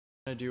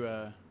I'm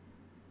gonna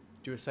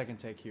do a second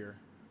take here.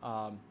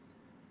 The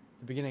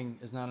beginning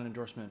is not an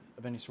endorsement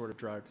of any sort of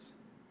drugs.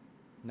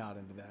 Not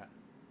into that.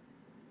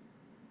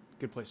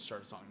 Good place to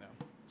start a song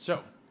though.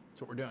 So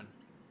that's what we're doing.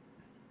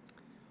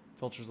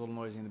 Filter's a little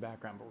noisy in the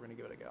background, but we're gonna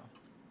give it a go.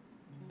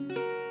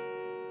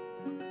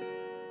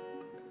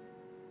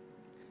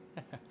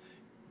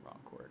 Wrong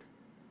chord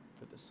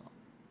for this song.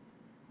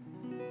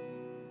 Got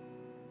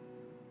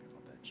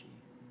all that G.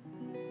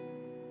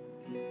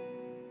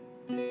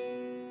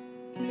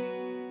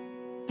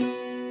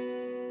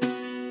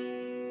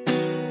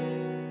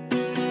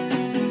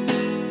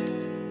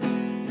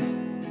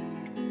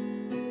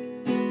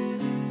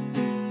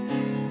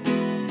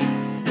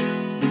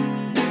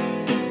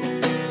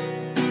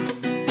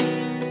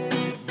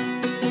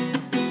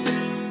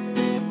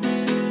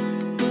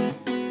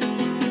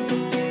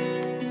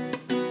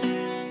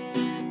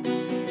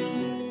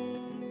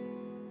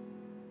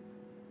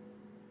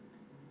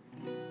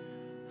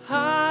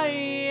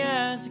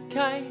 As a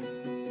kite,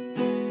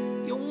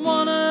 you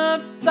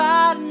wanna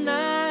fly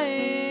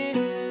tonight.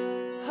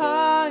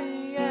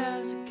 High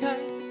as a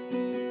kite,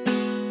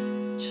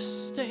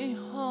 just stay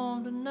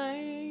home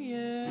tonight,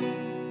 yeah.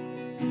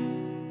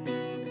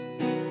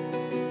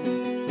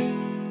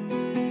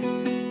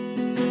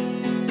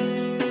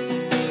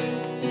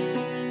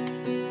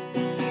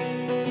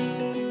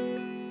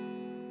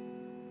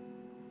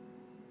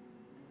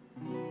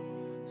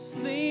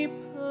 Sleep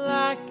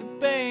like a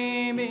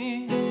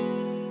baby.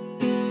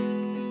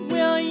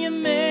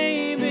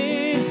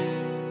 Maybe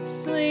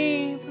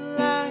sleep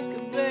like a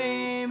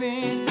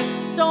baby.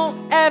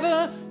 Don't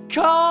ever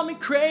call me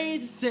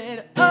crazy.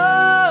 Said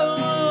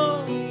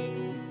oh,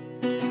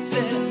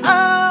 said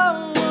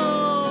oh,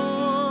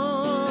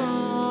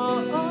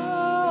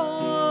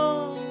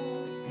 oh.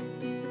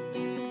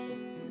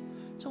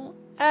 Don't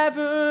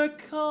ever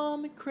call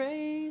me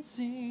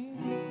crazy.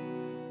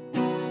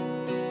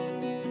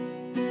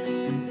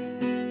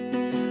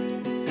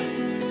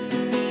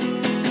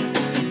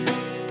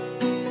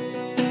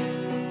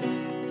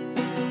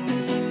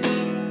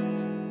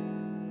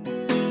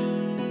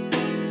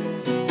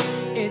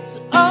 It's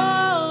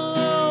all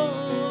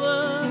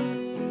over,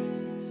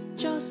 it's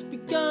just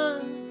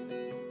begun.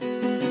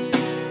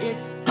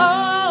 It's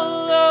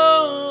all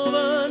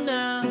over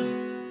now,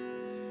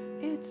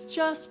 it's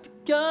just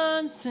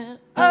begun. Said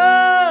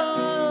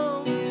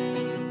oh,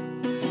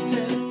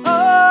 said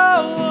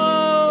oh,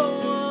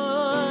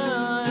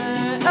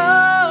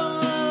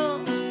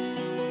 oh,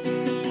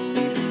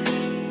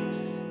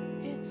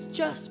 it's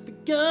just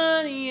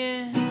begun,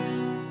 yeah.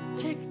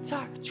 Tick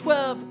tock,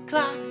 12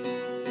 o'clock.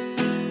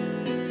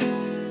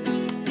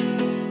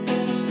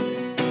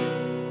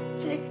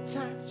 Tick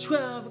tock,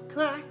 12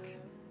 o'clock.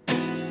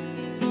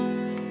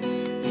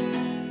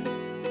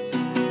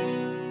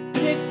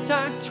 Tick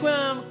tock,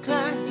 12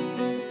 o'clock.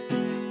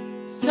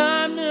 It's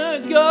time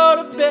to go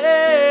to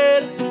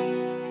bed.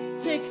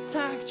 Tick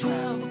tock,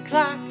 12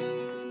 o'clock.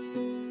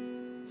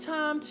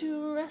 Time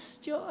to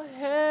rest your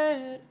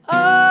head.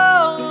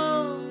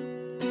 Oh,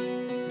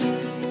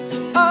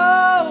 oh,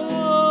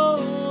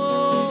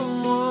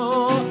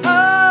 oh,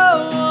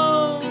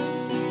 oh.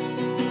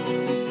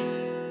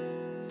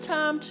 It's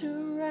time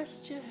to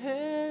rest your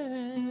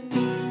head.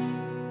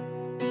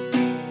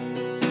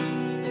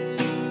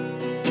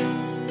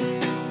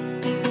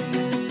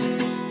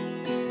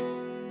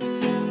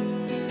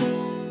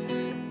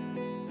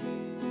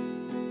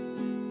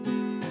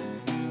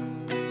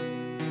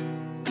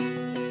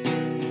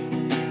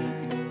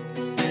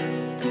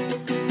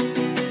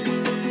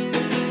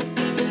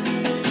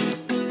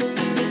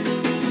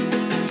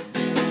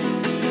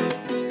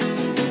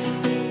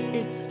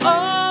 It's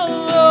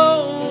all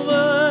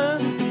over,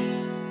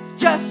 it's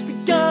just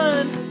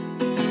begun.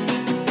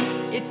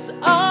 It's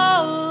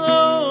all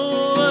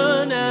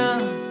over now,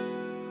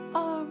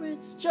 or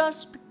it's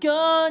just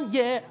begun,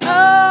 yeah.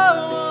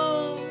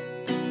 Oh,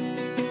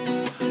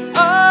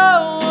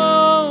 oh,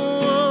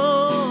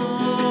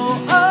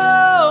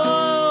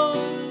 oh, oh,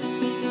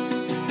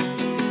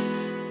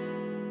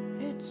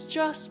 it's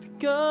just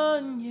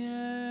begun,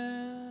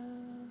 yeah.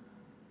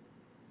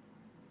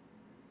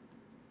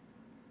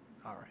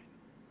 All right,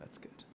 that's good.